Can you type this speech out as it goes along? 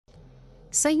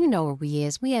So you know where we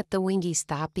is. We at the Wingy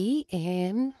Stoppy,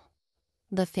 and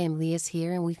the family is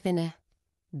here, and we finna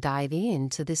dive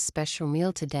into this special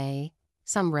meal today.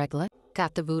 Some regular.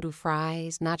 Got the voodoo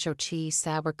fries, nacho cheese,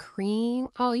 sour cream.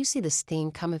 Oh, you see the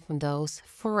steam coming from those.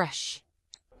 Fresh.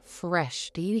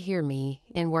 Fresh. Do you hear me?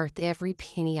 And worth every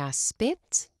penny I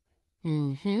spent.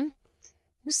 Mm-hmm.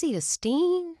 You see the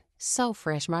steam? So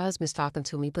fresh. My husband's talking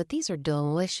to me, but these are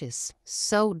delicious.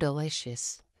 So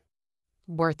delicious.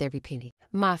 Worth every penny.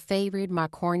 My favorite, my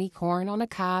corny corn on the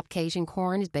cob. Cajun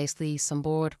corn is basically some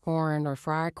boiled corn or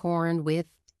fried corn with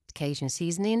Cajun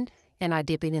seasoning, and I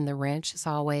dip it in the ranch as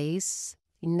always.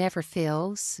 It never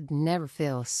fails, never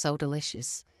fails. So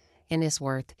delicious. And it's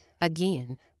worth,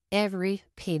 again, every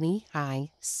penny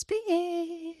I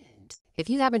spend. If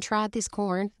you haven't tried this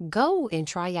corn, go and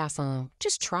try y'all some.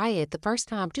 Just try it. The first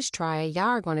time, just try it. Y'all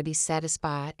are going to be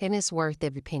satisfied, and it's worth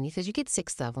every penny because you get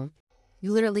 6 of them.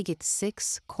 You literally get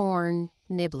 6 corn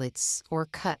niblets or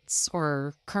cuts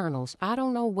or kernels. I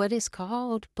don't know what it's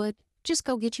called, but just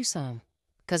go get you some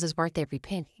because it's worth every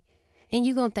penny. And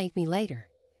you're going to thank me later.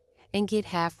 And get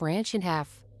half ranch and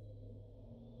half,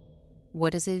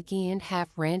 what is it again? Half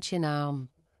ranch and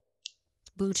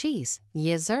blue cheese.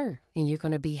 Yes, sir. And you're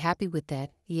going to be happy with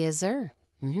that. Yes, sir.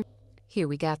 Here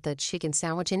we got the chicken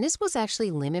sandwich, and this was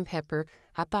actually lemon pepper.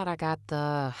 I thought I got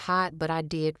the hot, but I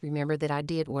did remember that I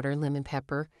did order lemon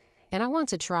pepper. And I wanted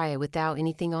to try it without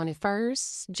anything on it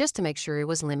first, just to make sure it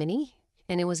was lemony.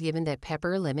 And it was given that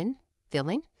pepper lemon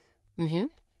filling.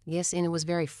 Yes, and it was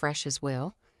very fresh as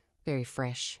well. Very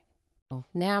fresh.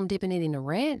 Now I'm dipping it in a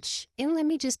ranch. And let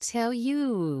me just tell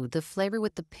you, the flavor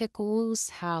with the pickles,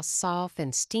 how soft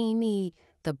and steamy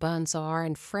the buns are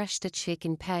and fresh the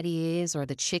chicken patty is, or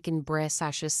the chicken breast,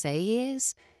 I should say,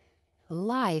 is.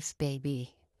 Life,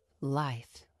 baby.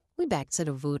 Life. We back to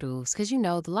the voodoos, because you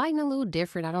know, the lighting a little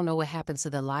different. I don't know what happens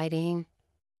to the lighting.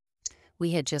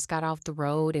 We had just got off the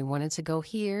road and wanted to go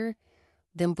here.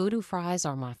 Them voodoo fries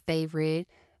are my favorite.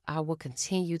 I will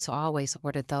continue to always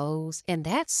order those. And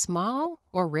that small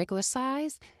or regular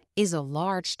size is a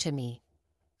large to me.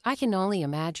 I can only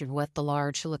imagine what the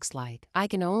large looks like. I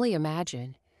can only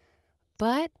imagine.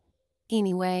 But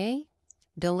anyway,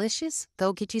 delicious.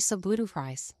 Go get you some voodoo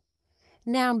fries.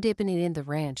 Now I'm dipping it in the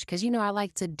ranch because, you know, I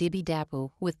like to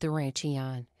dibby-dabble with the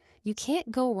ranchion. You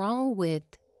can't go wrong with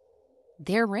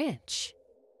their ranch.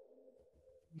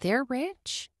 Their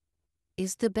ranch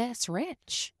is the best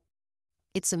ranch.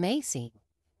 It's amazing.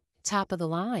 Top of the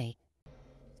line.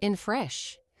 And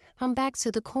fresh. I'm back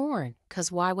to the corn,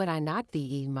 because why would I not be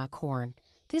eating my corn?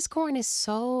 This corn is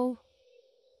so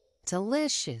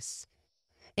delicious.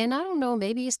 And I don't know,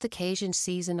 maybe it's the Cajun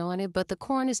season on it, but the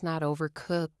corn is not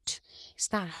overcooked.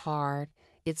 It's not hard.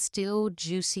 It's still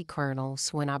juicy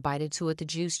kernels. When I bite into it, the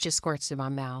juice just squirts in my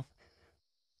mouth.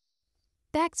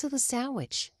 Back to the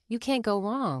sandwich. You can't go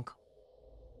wrong.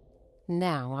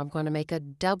 Now I'm going to make a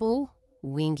double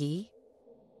wingy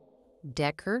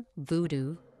Decker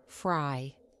Voodoo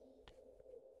fry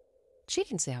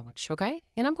chicken sandwich, okay?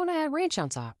 And I'm going to add ranch on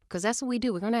top because that's what we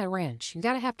do. We're going to add ranch. You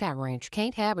got to have ranch. You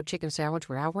can't have a chicken sandwich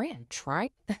without ranch,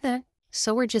 right?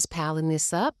 So we're just piling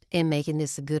this up and making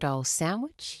this a good old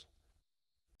sandwich.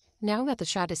 Now I'm going to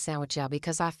try this sandwich out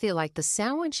because I feel like the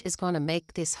sandwich is going to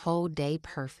make this whole day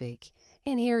perfect.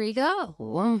 And here we go.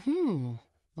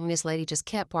 And this lady just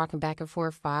kept walking back and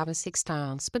forth 5 and 6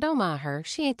 times. But don't mind her.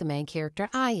 She ain't the main character.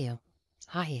 I am.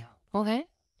 Okay?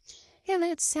 And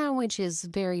that sandwich is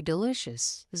very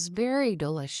delicious. It's very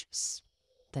delicious.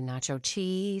 The nacho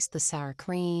cheese, the sour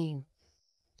cream.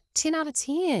 10 out of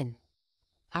 10.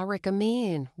 I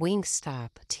recommend Wingstop.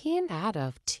 10 out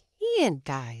of 10,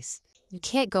 guys. You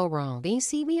can't go wrong. You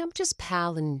see me? I'm just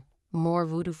piling more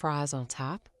voodoo fries on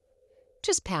top.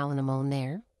 Just piling them on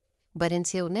there. But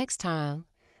until next time,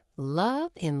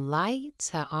 love and light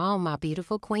to all my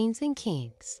beautiful queens and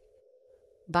kings.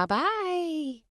 Bye-bye.